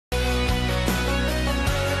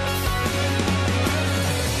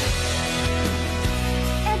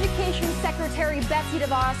Betsy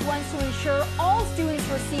DeVos wants to ensure all students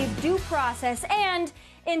receive due process, and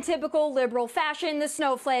in typical liberal fashion, the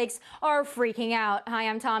snowflakes are freaking out. Hi,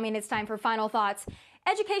 I'm Tommy, and it's time for Final Thoughts.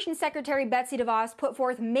 Education Secretary Betsy DeVos put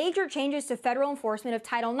forth major changes to federal enforcement of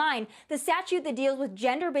Title IX, the statute that deals with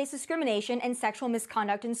gender-based discrimination and sexual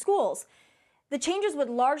misconduct in schools. The changes would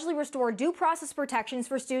largely restore due process protections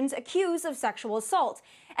for students accused of sexual assault.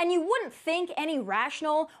 And you wouldn't think any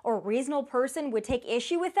rational or reasonable person would take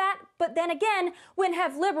issue with that, but then again, when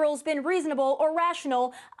have liberals been reasonable or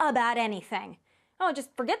rational about anything? Oh,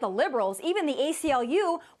 just forget the liberals. Even the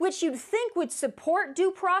ACLU, which you'd think would support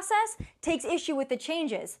due process, takes issue with the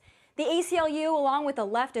changes. The ACLU, along with the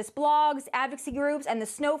leftist blogs, advocacy groups, and the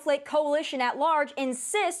Snowflake Coalition at large,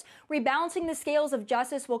 insist rebalancing the scales of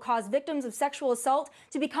justice will cause victims of sexual assault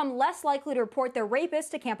to become less likely to report their rapists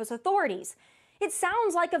to campus authorities. It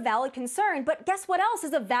sounds like a valid concern, but guess what else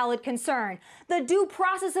is a valid concern? The due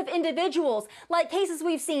process of individuals, like cases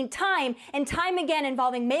we've seen time and time again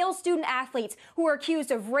involving male student athletes who are accused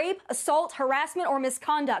of rape, assault, harassment, or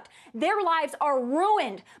misconduct. Their lives are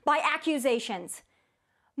ruined by accusations.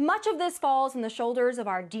 Much of this falls on the shoulders of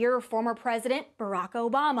our dear former president, Barack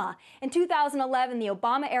Obama. In 2011, the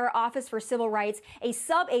Obama-era Office for Civil Rights, a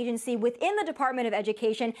sub-agency within the Department of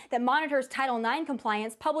Education that monitors Title IX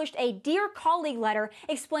compliance, published a Dear Colleague letter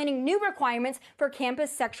explaining new requirements for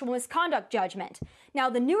campus sexual misconduct judgment. Now,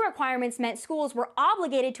 the new requirements meant schools were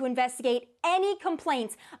obligated to investigate any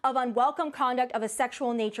complaints of unwelcome conduct of a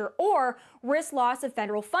sexual nature or risk loss of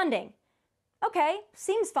federal funding. Okay,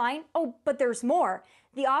 seems fine. Oh, but there's more.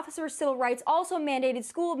 The Office of Civil Rights also mandated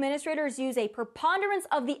school administrators use a preponderance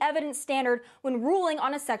of the evidence standard when ruling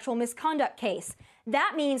on a sexual misconduct case.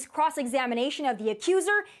 That means cross-examination of the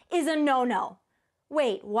accuser is a no-no.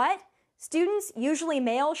 Wait, what? Students, usually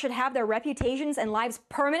male, should have their reputations and lives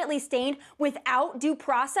permanently stained without due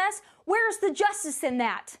process? Where's the justice in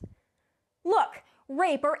that? Look,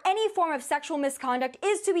 rape or any form of sexual misconduct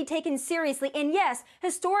is to be taken seriously, and yes,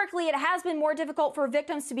 historically it has been more difficult for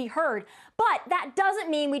victims to be heard, but that doesn't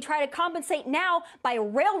mean we try to compensate now by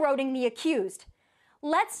railroading the accused.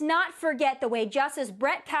 Let's not forget the way Justice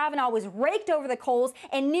Brett Kavanaugh was raked over the coals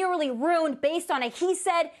and nearly ruined based on a he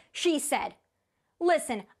said, she said.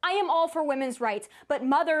 Listen, I am all for women's rights, but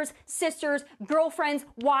mothers, sisters, girlfriends,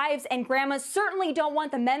 wives, and grandmas certainly don't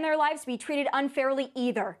want the men in their lives to be treated unfairly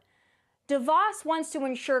either. DeVos wants to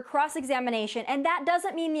ensure cross-examination, and that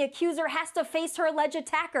doesn't mean the accuser has to face her alleged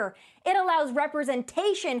attacker. It allows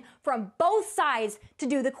representation from both sides to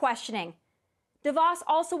do the questioning. DeVos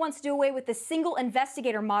also wants to do away with the single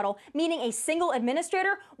investigator model, meaning a single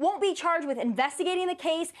administrator won't be charged with investigating the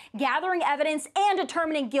case, gathering evidence, and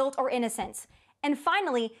determining guilt or innocence. And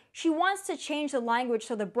finally, she wants to change the language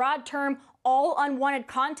so the broad term, all unwanted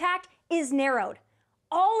contact, is narrowed.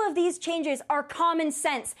 All of these changes are common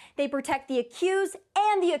sense. They protect the accused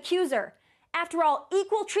and the accuser. After all,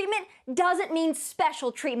 equal treatment doesn't mean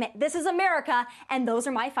special treatment. This is America, and those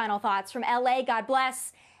are my final thoughts from LA. God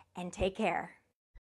bless, and take care.